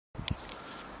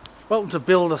Welcome to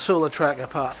Build a Solar Tracker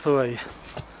Part 3.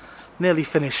 Nearly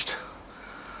finished.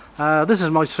 This is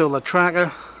my solar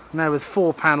tracker, now with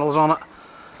 4 panels on it.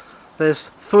 There's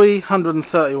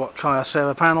 330 watt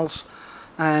Kyocera panels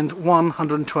and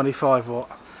 125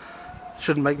 watt.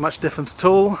 Shouldn't make much difference at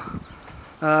all.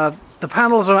 The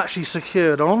panels are actually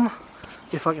secured on.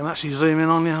 If I can actually zoom in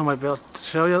on you, I might be able to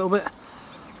show you a little bit.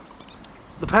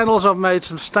 The panels, I've made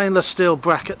some stainless steel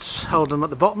brackets holding them at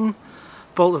the bottom,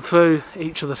 bolted through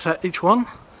each one.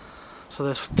 So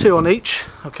there's 2 on each.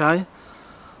 Okay.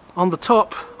 On the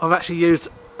top, I've actually used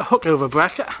a hook over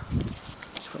bracket.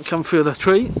 So I can come through the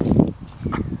tree,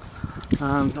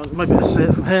 and I might be able to see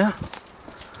it from here.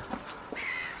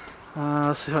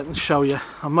 Let's see if I can show you.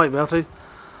 I might be able to.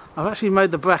 I've actually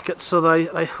made the brackets so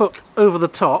they hook over the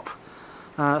top,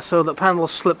 so that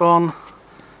panels slip on.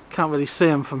 Can't really see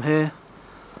them from here.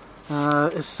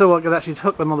 It's so I can actually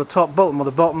hook them on the top, bolt them on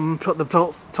the bottom, put the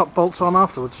top bolts on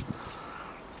afterwards.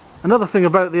 Another thing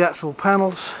about the actual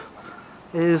panels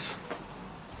is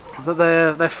that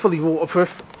they're fully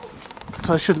waterproof, so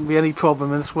there shouldn't be any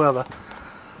problem in this weather.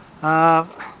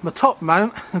 The top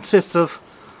mount consists of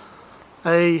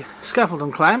a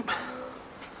scaffolding clamp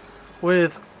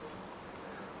with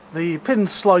the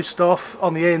pins sliced off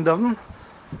on the end of them,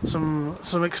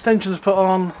 some extensions put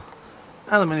on,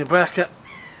 aluminium bracket,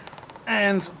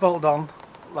 and bolted on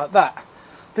like that.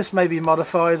 This may be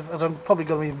modified, as I'm probably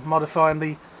going to be modifying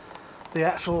the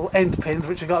actual end pins,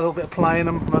 which have got a little bit of play in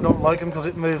them, and I don't like them because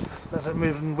it moves as it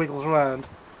moves and wiggles around.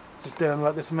 It's doing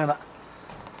like this minute.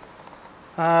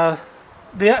 The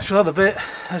actual other bit,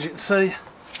 as you can see,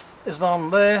 is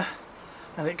on there,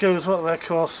 and it goes right the way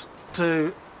across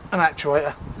to an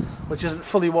actuator, which isn't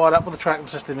fully wired up with the tracking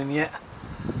system in yet.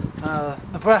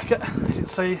 The bracket, as you can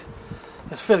see,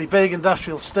 is fairly big,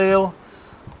 industrial steel.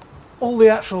 All the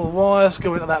actual wires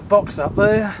go into that box up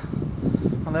there,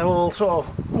 and they're all sort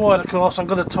of wired across. I'm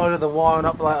going to tidy the wiring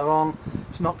up later on.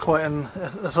 It's not quite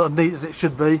as sort of neat as it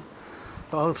should be,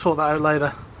 but I'll sort that out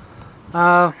later.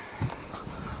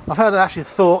 I've had actually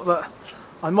thought that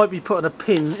I might be putting a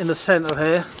pin in the centre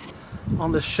here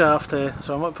on this shaft here,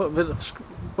 so I might put a bit of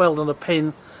weld on a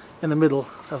pin in the middle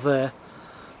of there,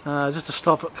 just to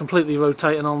stop it completely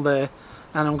rotating on there.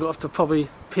 And I'm going to have to probably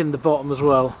pin the bottom as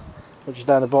well, which is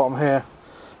down the bottom here.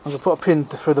 I'm going to put a pin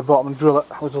through the bottom and drill it,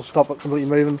 which will stop it completely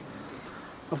moving.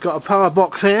 I've got a power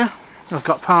box here. I've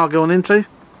got power going into.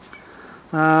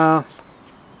 I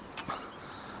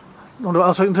wonder what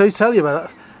else I can tell you about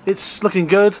it. It's looking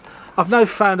good. I've now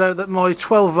found out that my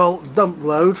 12 volt dump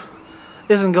load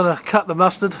isn't going to cut the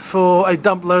mustard for a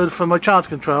dump load for my charge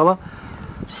controller.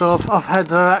 So I've had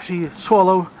to actually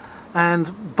swallow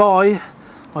and buy,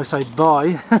 I say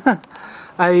buy,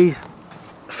 a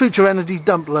Future Energy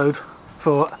dump load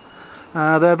for it.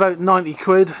 They're about 90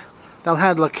 quid. They'll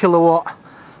handle a kilowatt,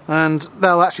 and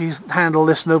they'll actually handle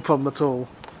this no problem at all.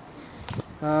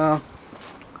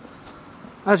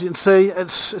 As you can see,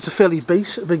 it's a fairly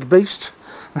big beast,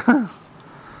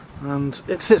 and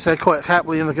it sits there quite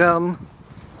happily in the garden.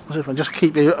 As if I just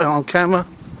keep it on camera.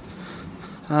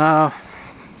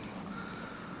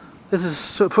 This is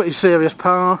sort of pretty serious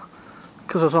power.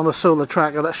 Because it's on a solar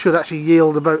tracker, that should actually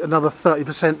yield about another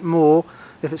 30% more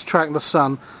if it's tracking the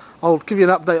sun. I'll give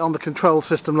you an update on the control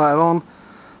system later on.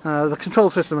 The control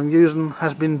system I'm using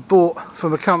has been bought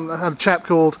from a chap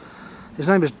called, his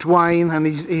name is Dwayne, and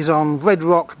he's on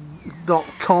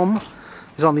redrock.com.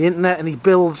 He's on the internet, and he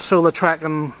builds solar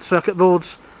tracking circuit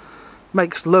boards,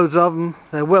 makes loads of them.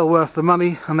 They're well worth the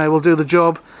money, and they will do the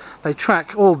job. They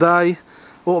track all day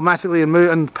automatically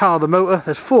and power the motor.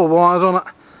 There's 4 wires on it.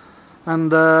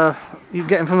 And you can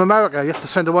get them from America. You have to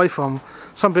send away from them.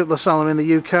 Some people are selling them in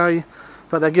the UK,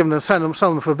 but they're selling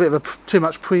them for a bit of too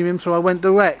much premium, so I went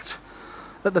direct.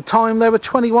 At the time they were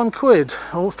 21 quid,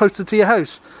 all posted to your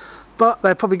house, but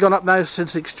they've probably gone up now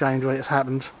since the exchange rate has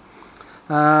happened.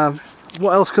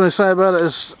 What else can I say about it?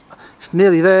 It's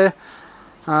nearly there.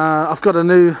 I've got a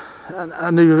new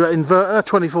inverter,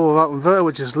 24 volt inverter,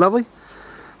 which is lovely,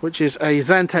 which is a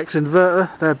Xantex inverter.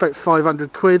 They're about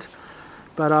 500 quid.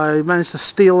 But I managed to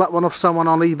steal that one off someone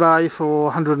on eBay for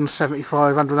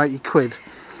 175, 180 quid,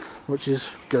 which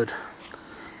is good.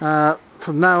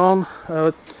 From now on,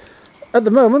 at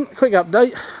the moment, quick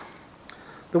update,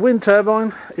 the wind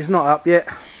turbine is not up yet.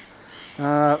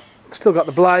 Still got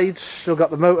the blades, still got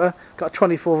the motor, got a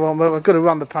 24 volt motor. I'm going to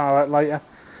run the power out later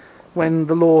when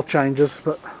the law changes,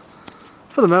 but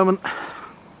for the moment,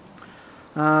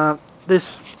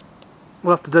 this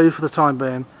will have to do for the time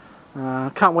being.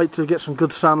 Can't wait to get some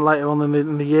good sun later on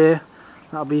in the year.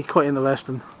 That'll be quite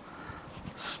interesting.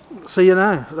 See you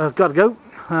now. I've got to go.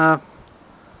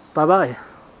 Bye bye.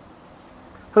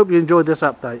 Hope you enjoyed this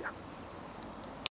update.